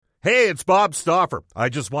Hey, it's Bob Stauffer. I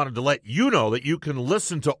just wanted to let you know that you can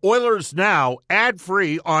listen to Oilers Now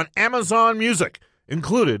ad-free on Amazon Music,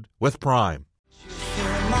 included with Prime.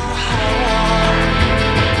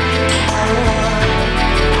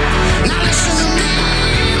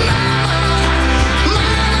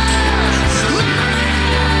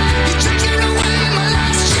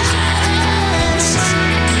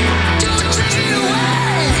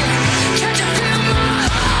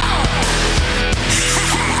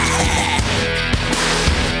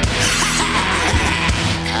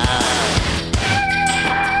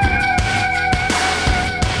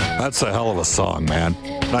 That's a hell of a song, man.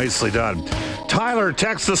 Nicely done. Tyler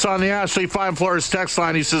texts us on the Ashley Fine Floors text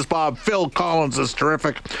line. He says, Bob, Phil Collins is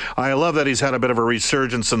terrific. I love that he's had a bit of a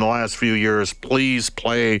resurgence in the last few years. Please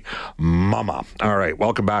play Mama. All right.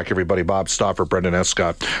 Welcome back, everybody. Bob Stauffer, Brendan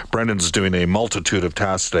Escott. Brendan's doing a multitude of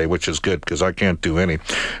tasks today, which is good because I can't do any.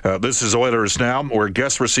 This is Oilers Now, where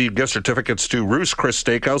guests receive gift certificates to Roost Chris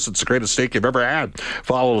Steakhouse. It's the greatest steak you've ever had.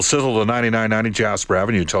 Follow the sizzle to 9990 Jasper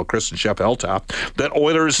Avenue. Tell Chris and Chef Eltap that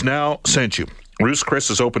Oilers Now sent you. Roost Chris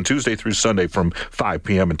is open Tuesday through Sunday from 5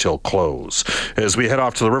 p.m. until close. As we head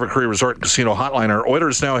off to the River Cree Resort and Casino Hotline, our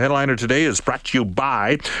Oilers Now headliner today is brought to you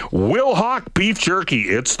by Wilhauk Beef Jerky.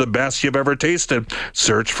 It's the best you've ever tasted.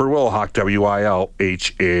 Search for Wilhauk, Wilhauk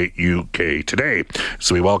today.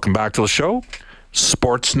 So we welcome back to the show,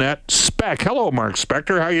 Sportsnet Spec. Hello, Mark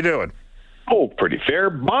Spector. How you doing? Oh, pretty fair.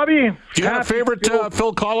 Bobby? Do you have a favorite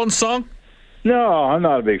Phil Collins song? No, I'm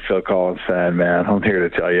not a big Phil Collins fan, man. I'm here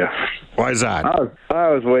to tell you. Why is that? I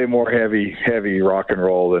was way more heavy rock and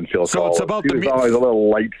roll than Phil Collins. It's about he was always a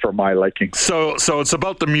little light for my liking. So it's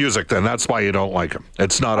about the music then. That's why you don't like him.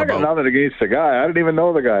 It's not I about. got nothing against the guy. I didn't even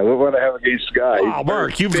know the guy. What would I have against the guy? Oh,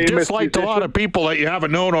 Mark, you've disliked a lot of people that you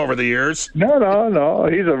haven't known over the years. No.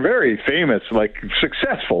 He's a very famous,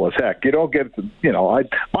 successful as heck. You don't get,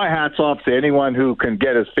 my hat's off to anyone who can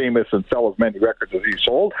get as famous and sell as many records as he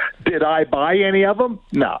sold. Did I buy any of them?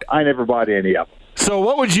 No, I never bought any of them. So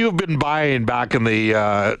what would you have been buying back in the,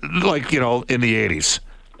 in the 80s?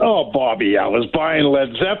 Oh, Bobby, I was buying Led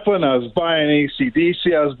Zeppelin, I was buying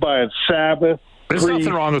AC/DC, I was buying Sabbath. There's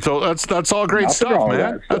nothing wrong with those. That's all great stuff,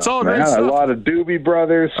 man. That's all great stuff. A lot of Doobie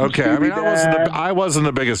Brothers. Okay, I wasn't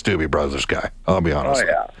the biggest Doobie Brothers guy. I'll be honest.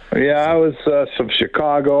 Oh yeah. I was from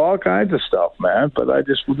Chicago, all kinds of stuff, man. But I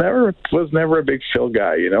just was never a big Phil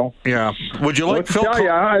guy, Yeah. Would you like Phil?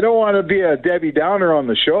 I don't want to be a Debbie Downer on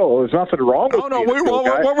the show. There's nothing wrong with being a Phil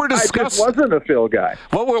guy. What we're discussing. I just wasn't a Phil guy.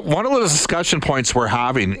 One of the discussion points we're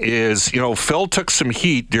having is, Phil took some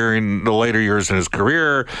heat during the later years in his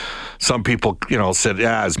career. Some people, said,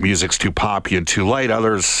 his music's too poppy and too light.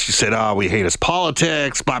 Others said, we hate his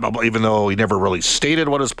politics, blah, blah, blah, even though he never really stated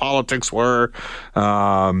what his politics were.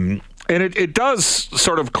 And it does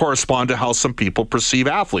sort of correspond to how some people perceive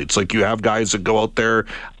athletes. Like you have guys that go out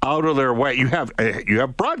of their way. You have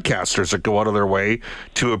broadcasters that go out of their way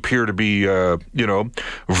to appear to be,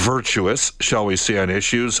 virtuous, shall we say, on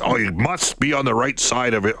issues. Oh, you must be on the right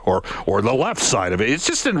side of it or the left side of it. It's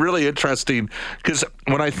just been really interesting because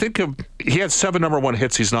when I think of, he had 7 number 1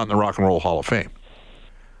 hits, he's not in the Rock and Roll Hall of Fame.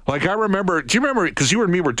 Like I remember, do you remember, because you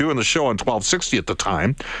and me were doing the show on 1260 at the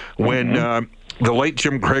time when, the late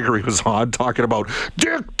Jim Gregory was on talking about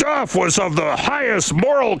Dick Duff was of the highest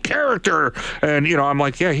moral character. And, I'm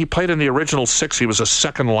like, yeah, he played in the original 6. He was a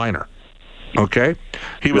second liner. Okay?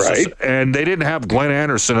 He was, right. And they didn't have Glenn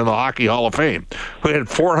Anderson in the Hockey Hall of Fame, who had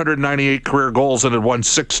 498 career goals and had won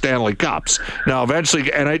 6 Stanley Cups. Now,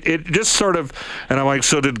 eventually, and it just sort of, and I'm like,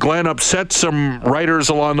 so did Glenn upset some writers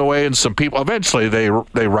along the way and some people? Eventually, they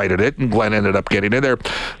righted it, and Glenn ended up getting in there.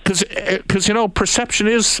 Because perception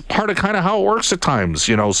is part of kind of how it works at times,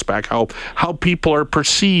 Spec, how people are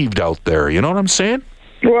perceived out there. You know what I'm saying?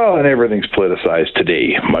 Well, and everything's politicized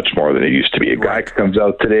today much more than it used to be. A guy comes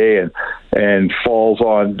out today and falls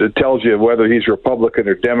on, it tells you whether he's Republican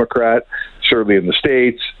or Democrat, certainly in the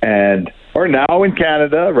States, or now in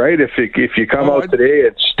Canada, right? If you come out today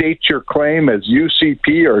and state your claim as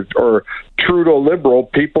UCP or Trudeau Liberal,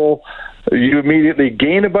 people, you immediately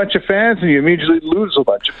gain a bunch of fans and you immediately lose a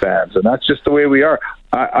bunch of fans. And that's just the way we are.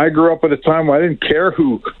 I grew up at a time where I didn't care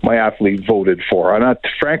who my athlete voted for.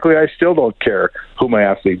 Frankly, I still don't care who my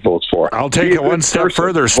athlete votes for. I'll take it one step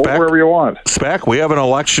further, Spec. Vote wherever you want. Spec, we have an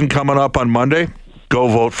election coming up on Monday. Go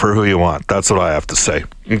vote for who you want. That's what I have to say.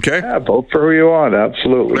 Okay? Yeah, vote for who you want.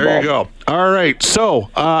 Absolutely. There you go. All right. So,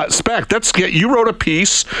 Spec, you wrote a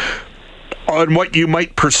piece on what you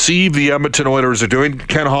might perceive the Edmonton Oilers are doing.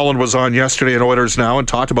 Ken Holland was on yesterday in Oilers Now and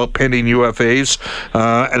talked about pending UFAs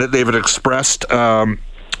and that they've expressed a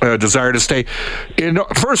desire to stay.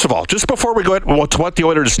 First of all, just before we go to what the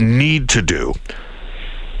Oilers need to do,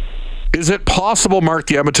 Is it possible, Mark,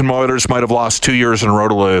 the Edmonton Oilers might have lost 2 years in a row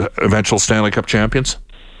to the eventual Stanley Cup champions?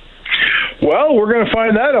 Well, we're going to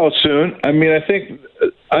find that out soon. I mean, I think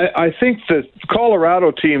the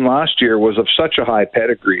Colorado team last year was of such a high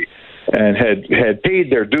pedigree and had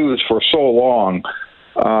paid their dues for so long.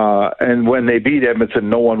 And when they beat Edmonton,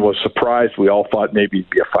 no one was surprised. We all thought maybe it'd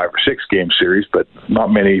be a 5 or 6 game series, but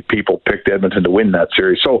not many people picked Edmonton to win that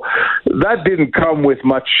series. So that didn't come with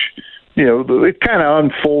much. It kind of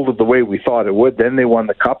unfolded the way we thought it would. Then they won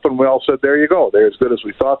the Cup, and we all said, there you go. They're as good as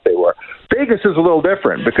we thought they were. Vegas is a little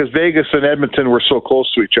different because Vegas and Edmonton were so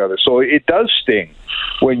close to each other. So it does sting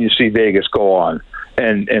when you see Vegas go on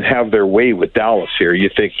and have their way with Dallas here. You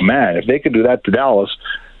think, man, if they could do that to Dallas,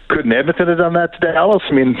 couldn't Edmonton have done that to Dallas?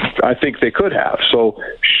 I mean, I think they could have. So,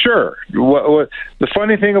 sure. The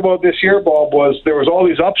funny thing about this year, Bob, was there was all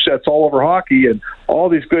these upsets all over hockey, and all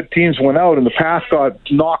these good teams went out, and the path got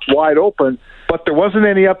knocked wide open, but there wasn't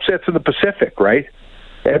any upsets in the Pacific, right?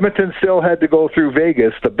 Edmonton still had to go through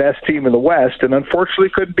Vegas, the best team in the West, and unfortunately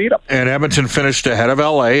couldn't beat them. And Edmonton finished ahead of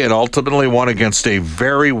L.A. and ultimately won against a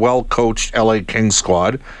very well-coached L.A. Kings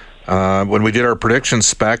squad. When we did our prediction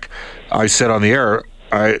spec, I said on the air,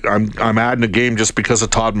 I'm adding a game just because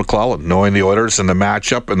of Todd McClellan, knowing the Oilers and the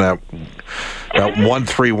matchup and that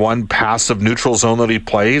 1-3-1 passive neutral zone that he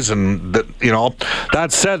plays. And that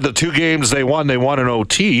said, the 2 games they won in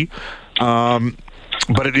OT.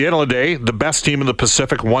 But at the end of the day, the best team in the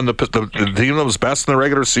Pacific won the team that was best in the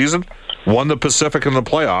regular season won the Pacific in the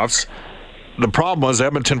playoffs. The problem was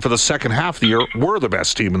Edmonton for the second half of the year were the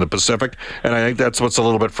best team in the Pacific, and I think that's what's a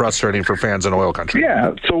little bit frustrating for fans in oil country.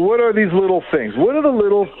 Yeah, so what are these little things? What are the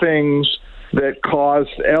little things that caused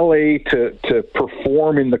LA to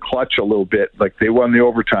perform in the clutch a little bit? Like they won the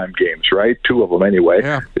overtime games, right? 2 of them anyway.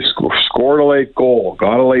 Yeah. They scored a late goal,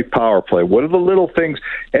 got a late power play. What are the little things?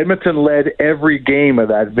 Edmonton led every game of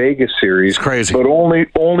that Vegas series. It's crazy. But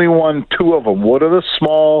only won 2 of them. What are the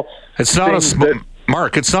small It's not a small...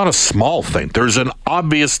 Mark, it's not a small thing. There's an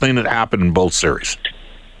obvious thing that happened in both series.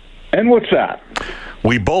 And what's that?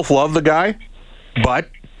 We both love the guy, but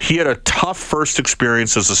he had a tough first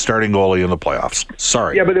experience as a starting goalie in the playoffs.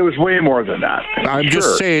 Sorry. Yeah, but it was way more than that. I'm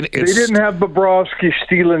just saying they didn't have Bobrovsky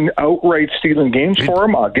outright stealing games for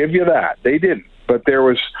him. I'll give you that. They didn't. But there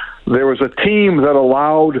was a team that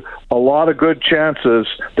allowed a lot of good chances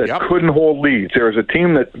that couldn't hold leads. There was a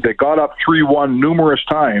team that got up 3-1 numerous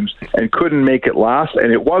times and couldn't make it last,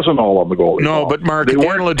 and it wasn't all on the goalie. No, but Mark, at the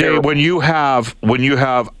end of the day, when you have,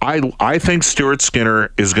 I think Stuart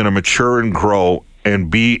Skinner is going to mature and grow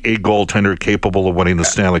and be a goaltender capable of winning the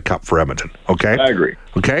Stanley Cup for Edmonton. Okay, I agree.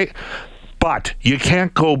 Okay, but you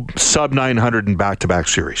can't go sub 900 in back-to-back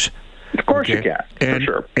series. Of course you can, for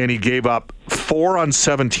sure. And he gave up 4 on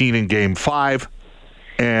 17 in Game 5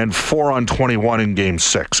 and 4 on 21 in Game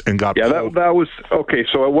 6 and got pulled. That was okay.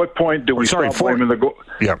 So at what point do we stop blaming the goal?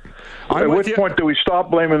 Yeah. At what point do we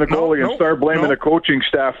stop blaming the goalie and start blaming the coaching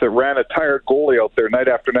staff that ran a tired goalie out there night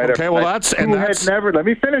after night after night? Let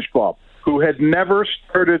me finish, Bob. Who had never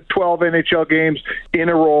started 12 NHL games in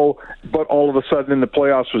a row, but all of a sudden in the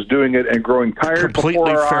playoffs was doing it and growing tired before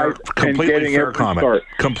our eyes and getting every start.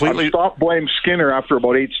 Stop blame Skinner after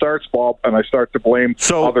about 8 starts, Bob, and I start to blame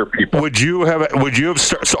other people. Would you have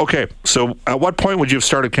okay, so at what point would you have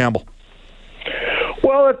started Campbell?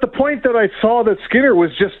 Well, at the point that I saw that Skinner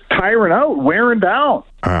was just tiring out, wearing down,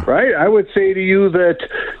 right? I would say to you that,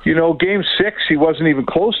 Game 6, he wasn't even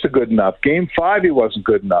close to good enough. Game 5, he wasn't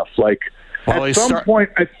good enough. At some point,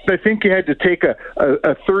 I think you had to take a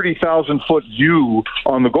 30,000-foot view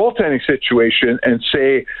on the goaltending situation and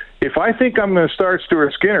say, if I think I'm going to start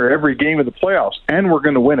Stuart Skinner every game of the playoffs and we're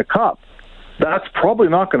going to win a cup, that's probably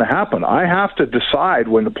not going to happen. I have to decide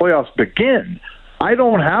when the playoffs begin. I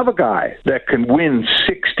don't have a guy that can win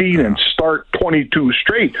 16 and start 22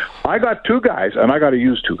 straight. I got 2 guys, and I got to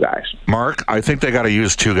use 2 guys. Mark, I think they got to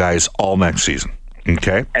use 2 guys all next season.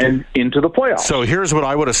 Okay? And into the playoffs. So here's what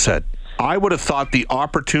I would have said. I would have thought the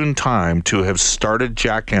opportune time to have started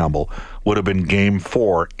Jack Campbell would have been Game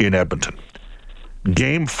 4 in Edmonton.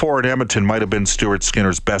 Game 4 in Edmonton might have been Stuart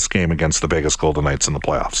Skinner's best game against the Vegas Golden Knights in the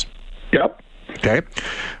playoffs. Yep. Okay,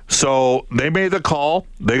 so they made the call.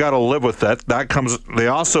 They got to live with that.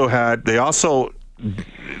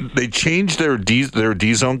 They changed their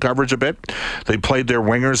D zone coverage a bit. They played their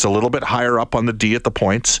wingers a little bit higher up on the D at the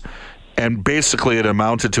points, and basically it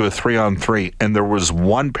amounted to a 3-on-3. And there was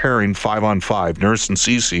one pairing 5-on-5, Nurse and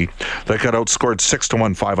Cece, that got outscored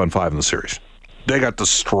 6-1 5-on-5 in the series. They got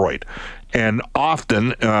destroyed. And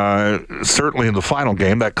often, certainly in the final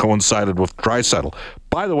game, that coincided with Draisaitl.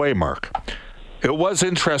 By the way, Mark, it was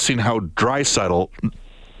interesting how Draisaitl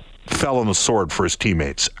fell on the sword for his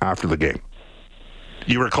teammates after the game.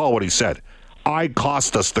 You recall what he said? I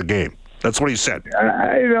cost us the game. That's what he said.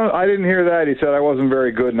 I didn't hear that. He said I wasn't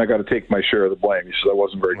very good, and I got to take my share of the blame. He said I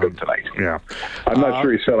wasn't very good tonight. Yeah, I'm not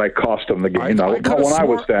sure he said I cost him the game. Not when I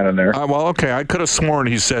was standing there. Well, okay, I could have sworn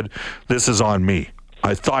he said this is on me.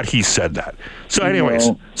 I thought he said that. So,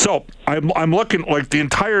 anyways, so I'm looking like the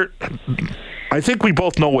entire. I think we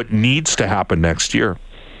both know what needs to happen next year.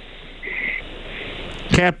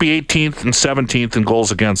 Can't be 18th and 17th in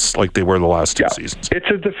goals against like they were the last two seasons.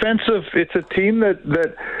 It's a team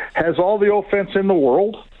that has all the offense in the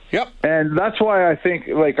world. Yep. And that's why I think,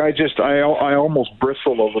 I almost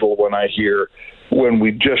bristle a little when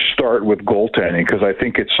we just start with goaltending, because I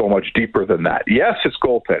think it's so much deeper than that. Yes, it's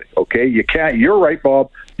goaltending, okay? You're right,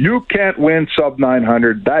 Bob. You can't win sub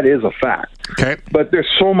 900. That is a fact. Okay. But there's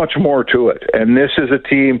so much more to it. And this is a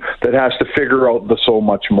team that has to figure out the so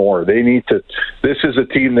much more. This is a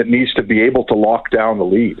team that needs to be able to lock down the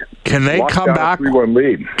lead. Can they come back? 3-1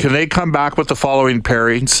 lead. Can they come back with the following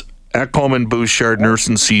pairings? Ekholm and Bouchard, Nurse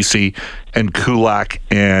and Ceci, and Kulak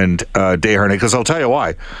and Desharnais? Because I'll tell you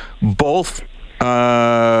why. Both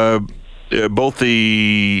the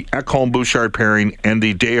Ekholm-Bouchard pairing and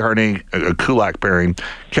the Desharnais-Kulak pairing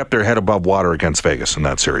kept their head above water against Vegas in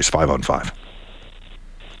that series, 5-on-5.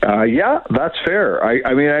 Yeah, that's fair.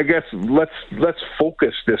 I guess let's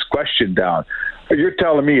focus this question down. You're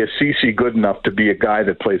telling me, is Ceci good enough to be a guy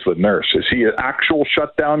that plays with Nurse? Is he an actual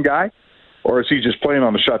shutdown guy? Or is he just playing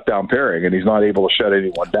on the shutdown pairing and he's not able to shut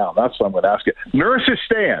anyone down? That's what I'm going to ask you. Nurse is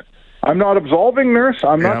staying. I'm not absolving Nurse.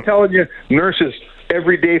 I'm not telling you Nurse is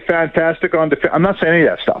everyday fantastic on defense. I'm not saying any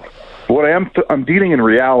of that stuff. What I'm dealing in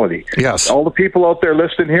reality. Yes. All the people out there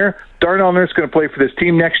listening here, Darnell Nurse is going to play for this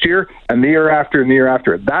team next year and the year after and the year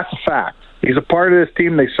after. That's a fact. He's a part of this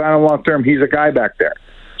team. They sign him long term. He's a guy back there.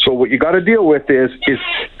 So what you got to deal with is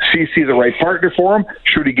CC the right partner for him?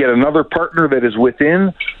 Should he get another partner that is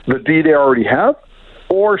within the D they already have?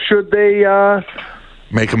 Or should they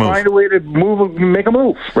make a move? Find a way to make a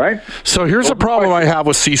move, right? So here's a problem I have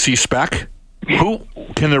with CC Spec. Who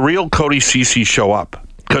can the real Cody CC show up?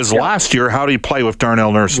 Because last year, how did he play with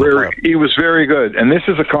Darnell Nurse? He was very good, and this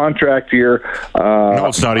is a contract year. No,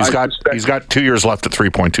 it's not. He's got 2 years left at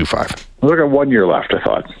 3.25. Look at 1 year left. I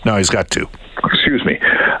thought. No, he's got 2. Excuse me.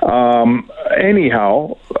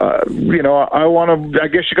 Anyhow, I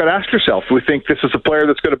guess you got to ask yourself: do we think this is a player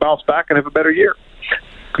that's going to bounce back and have a better year?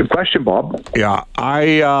 Good question, Bob. Yeah,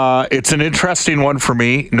 it's an interesting one for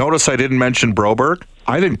me. Notice I didn't mention Broberg.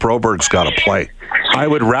 I think Broberg's got to play. I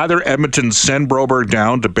would rather Edmonton send Broberg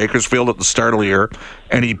down to Bakersfield at the start of the year,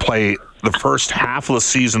 and he play the first half of the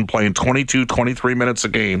season playing 22, 23 minutes a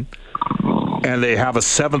game, and they have a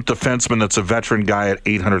seventh defenseman that's a veteran guy at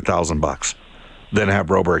 $800,000, than have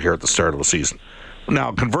Broberg here at the start of the season.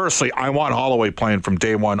 Now, conversely, I want Holloway playing from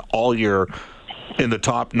day one all year in the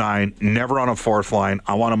top 9, never on a fourth line.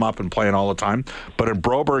 I want him up and playing all the time. But in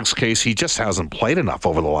Broberg's case, he just hasn't played enough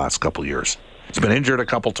over the last couple of years. He's been injured a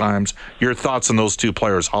couple times. Your thoughts on those two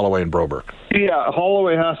players, Holloway and Broberg? Yeah,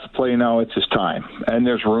 Holloway has to play now. It's his time, and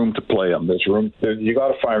there's room to play him. There's room. You got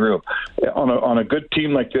to find room on a good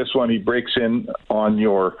team like this one. He breaks in on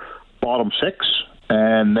your bottom 6,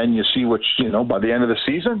 and then you see which by the end of the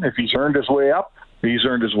season, if he's earned his way up, he's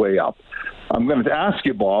earned his way up. I'm going to ask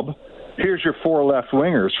you, Bob. Here's your 4 left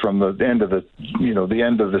wingers from the end of the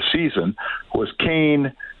end of the season was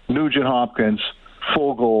Kane, Nugent Hopkins,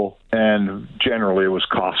 Fogle, and generally it was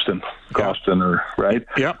Costin, right?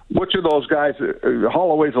 Yep. Which of those guys?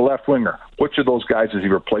 Holloway's a left winger. Which of those guys is he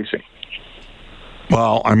replacing?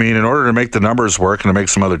 Well, I mean, in order to make the numbers work and to make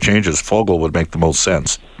some other changes, Fogle would make the most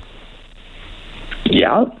sense.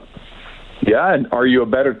 Yeah. Yeah, and are you a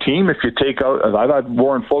better team if you take out? I thought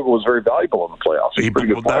Warren Fogle was very valuable in the playoffs.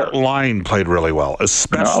 That line played really well,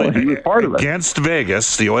 especially he was part of it. Against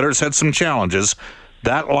Vegas. The Oilers had some challenges.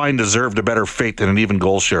 That line deserved a better fate than an even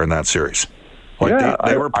goal share in that series. They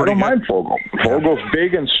were pretty good. I don't mind Fogle. Fogel's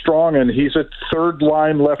big and strong, and he's a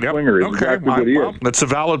third-line left winger. He's exactly what he is. That's a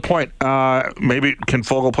valid point. Maybe can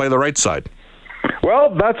Fogle play the right side?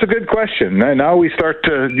 Well, that's a good question. Now we start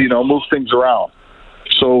to move things around.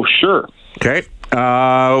 So sure. Okay.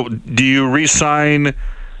 Do you re-sign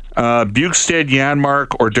Bukestad,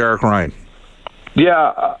 Janmark, or Derek Ryan?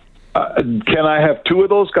 Yeah. Can I have 2 of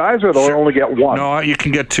those guys, or do I only get 1? No, you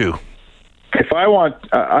can get 2. If I want,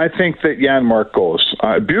 I think that Janmark goes.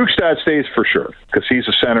 Bukestad stays for sure because he's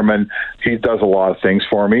a centerman. He does a lot of things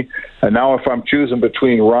for me. And now if I'm choosing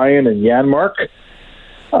between Ryan and Janmark,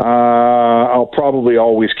 I'll probably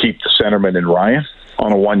always keep the centerman in Ryan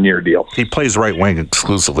on a 1-year deal. He plays right wing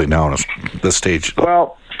exclusively now at this stage.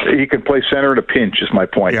 Well, he can play center at a pinch, is my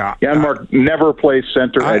point. Yeah. Janmark never plays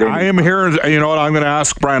center at any I am here. You know what? I'm going to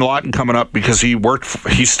ask Brian Lawton coming up because he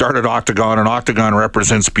started Octagon, and Octagon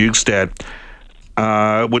represents Bukestad.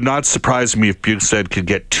 It would not surprise me if Bukestad could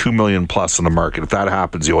get $2 million plus in the market. If that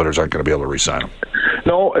happens, the Oilers aren't going to be able to re-sign him.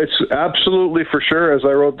 No, it's absolutely for sure. As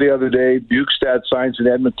I wrote the other day, Bukestad signs in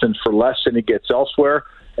Edmonton for less than he gets elsewhere.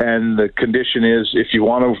 And the condition is, if you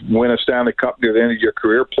want to win a Stanley Cup near the end of your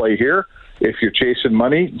career, play here. If you're chasing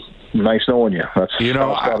money, nice knowing you. That's how it's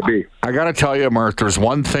got to be. I got to tell you, Mark, there's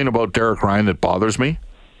one thing about Derek Ryan that bothers me.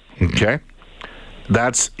 Okay?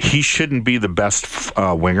 He shouldn't be the best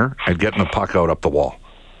winger at getting the puck out up the wall.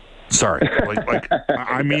 Sorry.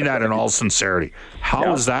 I mean that in all sincerity.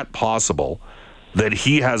 How is that possible that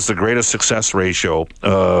he has the greatest success ratio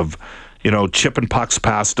of, chipping pucks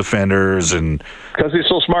past defenders? And because he's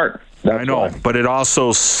so smart. I know, but it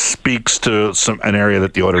also speaks to an area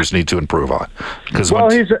that the Oilers need to improve on.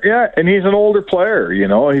 And he's an older player.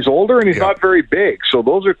 He's older and he's not very big. So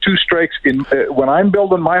those are two strikes. When I'm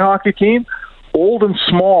building my hockey team, old and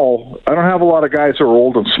small. I don't have a lot of guys who are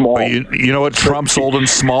old and small. But you know what trumps old and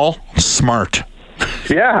small? Smart.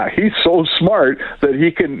 Yeah, he's so smart that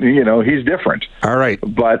he can. He's different. All right,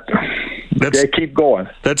 but keep going.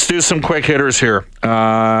 Let's do some quick hitters here.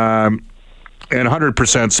 And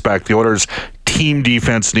 100% Spec. The Oilers' team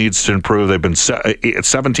defense needs to improve. They've been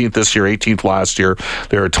 17th this year, 18th last year.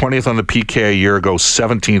 They were 20th on the PK a year ago,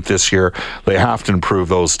 17th this year. They have to improve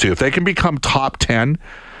those two. If they can become top 10.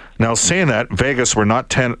 Now, saying that, Vegas were not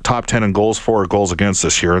top 10 in goals for or goals against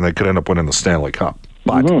this year, and they could end up winning the Stanley Cup.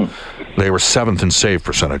 But they were 7th in save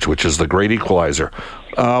percentage, which is the great equalizer.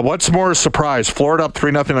 What's more surprise? Florida up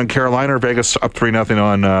 3-0 on Carolina, or Vegas up 3-0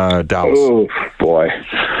 on Dallas? Oh, boy.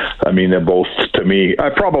 I mean, they're both, to me,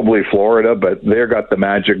 probably Florida, but they've got the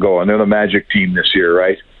magic going. They're the magic team this year,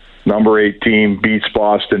 right? Number 8 team beats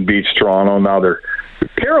Boston, beats Toronto. Now they're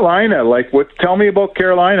Carolina. Tell me about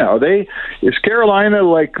Carolina. Is Carolina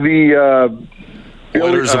like the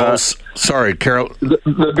Oilers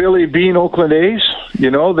the Billy Bean Oakland A's?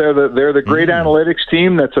 They're the great analytics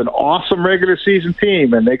team. That's an awesome regular season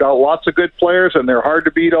team, and they got lots of good players, and they're hard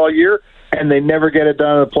to beat all year, and they never get it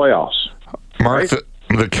done in the playoffs. Mark, right?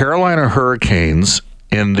 The Carolina Hurricanes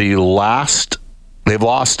they've lost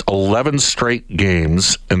 11 straight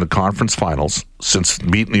games in the conference finals since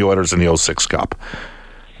beating the Oilers in the 06 Cup.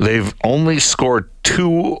 They've only scored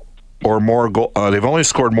they've only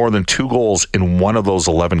scored more than 2 goals in one of those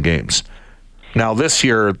 11 games. Now, this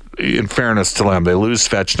year, in fairness to them, they lose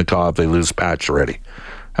Svechnikov, they lose Pacioretty.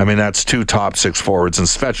 I mean, that's 2 top 6 forwards, and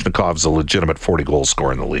Svechnikov's a legitimate 40-goal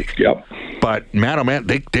scorer in the league. Yep. But, man, oh, man,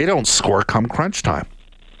 they don't score come crunch time.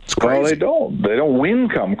 It's crazy. Well, they don't. They don't win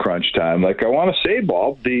come crunch time. I want to say,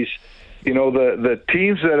 Bob, these, the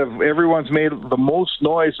teams that everyone's made the most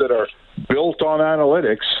noise that are built on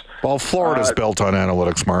analytics. Well, Florida's built on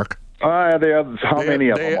analytics, Mark. They have many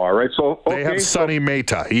of them are, right? So they have Sonny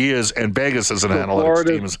Mehta. He is, and Vegas is an analytics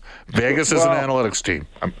team. Vegas is an analytics team.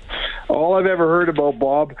 All I've ever heard about,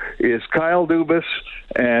 Bob, is Kyle Dubas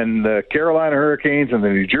and the Carolina Hurricanes and the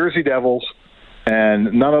New Jersey Devils,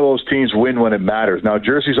 and none of those teams win when it matters. Now,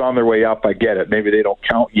 Jersey's on their way up. I get it. Maybe they don't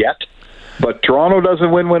count yet. But Toronto doesn't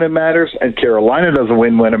win when it matters, and Carolina doesn't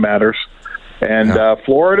win when it matters. And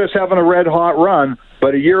Florida's having a red-hot run,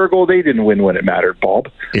 but a year ago they didn't win when it mattered,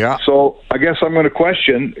 Bob. Yeah. So I guess I'm going to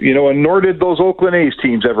question, and nor did those Oakland A's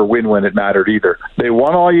teams ever win when it mattered either. They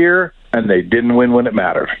won all year, and they didn't win when it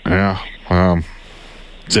mattered. Yeah.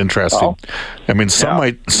 It's interesting. Well, I mean,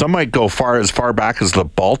 some might go far back as the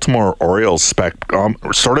Baltimore Orioles spec,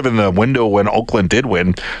 sort of in the window when Oakland did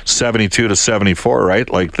win 72-74, right?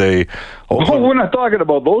 We're not talking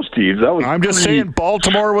about those teams. I'm just saying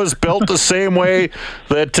Baltimore was built the same way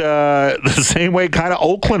that kind of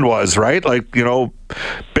Oakland was, right?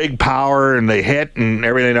 Big power and they hit and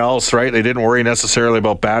everything else, right? They didn't worry necessarily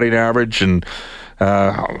about batting average and.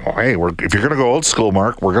 If you're going to go old school,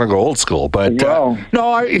 Mark, we're going to go old school. But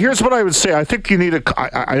here's what I would say. I think you need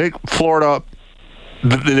I think Florida,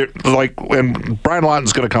 when Brian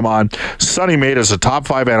Lawton's going to come on, Sonny Mehta is a top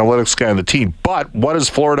 5 analytics guy on the team. But what does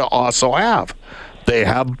Florida also have? They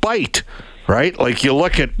have bite, right? You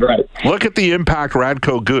look at the impact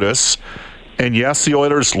Radko Gudas, and yes, the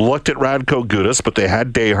Oilers looked at Radko Gudas, but they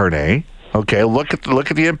had Desharnais. Okay, look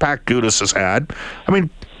at the impact Gudas has had. I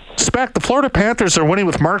mean. Spec, the Florida Panthers are winning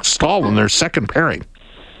with Mark Stahl in their second pairing.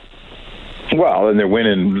 Well, and they're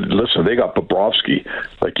winning. Listen, they got Bobrovsky.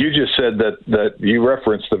 You just said that you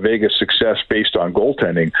referenced the Vegas success based on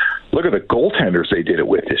goaltending. Look at the goaltenders they did it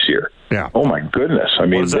with this year. Yeah. Oh, my goodness. I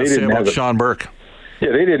mean, what does that say about Sean Burke?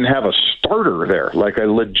 Yeah, they didn't have a starter there, like a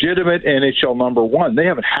legitimate NHL number one. They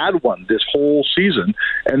haven't had one this whole season,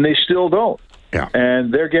 and they still don't. Yeah.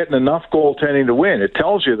 And they're getting enough goaltending to win. It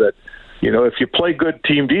tells you that, if you play good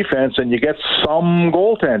team defense and you get some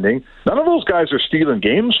goaltending, none of those guys are stealing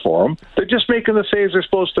games for them. They're just making the saves they're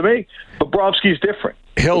supposed to make. Bobrovsky's different.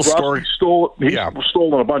 He's stolen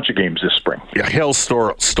a bunch of games this spring. Yeah, Hill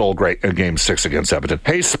stole great in Game 6 against Edmonton.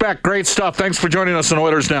 Hey, Spec, great stuff. Thanks for joining us on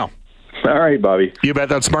Oilers Now. All right, Bobby. You bet.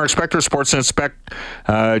 That's Mark Spector, Sportsnet Spec.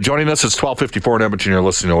 Joining us, it's 12:54 in Edmonton. You're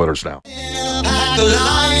listening to Oilers Now.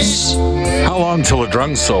 How long till a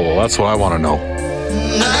drum solo? That's what I want to know.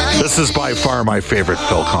 This is by far my favorite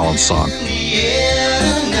Phil Collins song.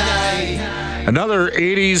 Another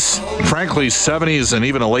 80s, frankly 70s, and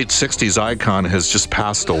even a late 60s icon has just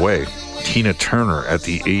passed away. Tina Turner at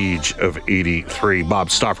the age of 83.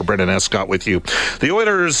 Bob Stauffer, Brendan Escott with you. The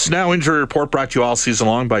Oilers Now Injury Report brought to you all season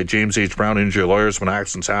long by James H. Brown Injury Lawyers. When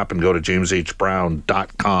accidents happen, go to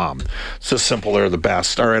jameshbrown.com. It's just simple. They're the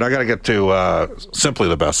best. All right, I got to get to simply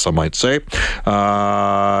the best, some might say.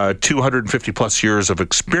 250 plus years of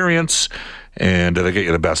experience, and they get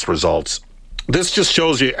you the best results. This just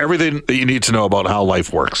shows you everything that you need to know about how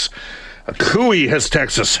life works. Cooey has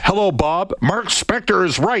texted us. Hello, Bob. Mark Spector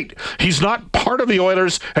is right. He's not part of the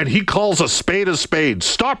Oilers, and he calls a spade a spade.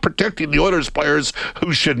 Stop protecting the Oilers players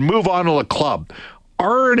who should move on to the club.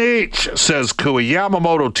 R&H, says Cooey.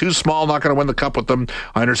 Yamamoto, too small, not going to win the cup with them.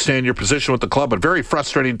 I understand your position with the club, but very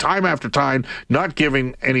frustrating time after time, not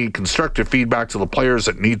giving any constructive feedback to the players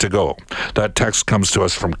that need to go. That text comes to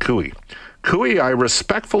us from Cooey. Cooey, I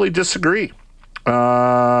respectfully disagree.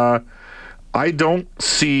 I don't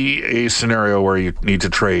see a scenario where you need to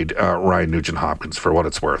trade Ryan Nugent-Hopkins for what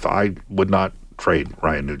it's worth. I would not trade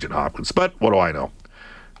Ryan Nugent-Hopkins, but what do I know?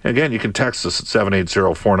 Again, you can text us at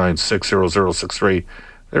 780-496-0063.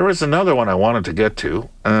 There was another one I wanted to get to.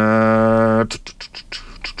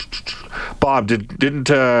 Bob, didn't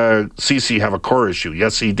CC have a core issue?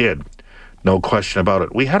 Yes, he did. No question about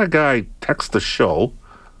it. We had a guy text the show.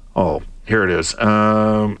 Oh, here it is.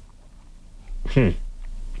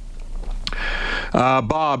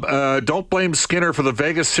 Bob, don't blame Skinner for the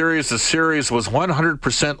Vegas series. The series was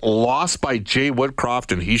 100% lost by Jay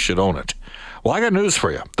Woodcroft, and he should own it. Well, I got news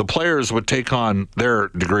for you. The players would take on their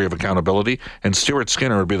degree of accountability, and Stuart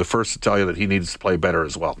Skinner would be the first to tell you that he needs to play better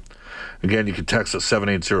as well. Again, you can text us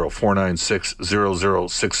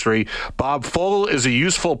 780-496-0063. Bob Fogle is a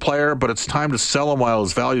useful player, but it's time to sell him while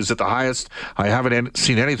his value is at the highest. I haven't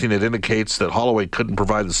seen anything that indicates that Holloway couldn't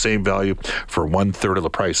provide the same value for 1/3 of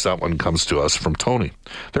the price. That one comes to us from Tony.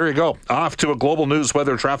 There you go. Off to a global news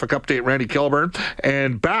weather traffic update, Randy Kilburn.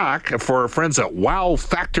 And back for our friends at Wow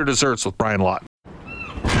Factor Desserts with Brian Lawton.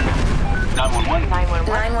 911.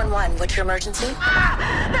 911. What's your emergency?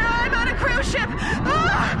 I'm on a cruise ship.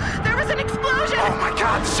 There was an explosion. Oh my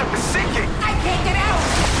God, the ship is sinking. I can't get out.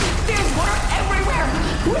 There's water everywhere.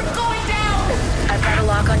 We're going down. I've got a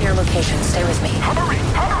lock on your location. Stay with me. Hurry.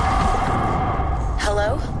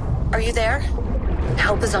 Hello? Are you there?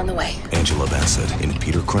 Help is on the way. Angela Bassett and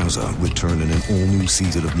Peter Krause return in an all-new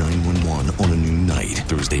season of 911 on a new night.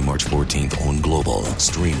 Thursday, March 14th on Global.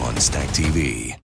 Stream on Stack TV.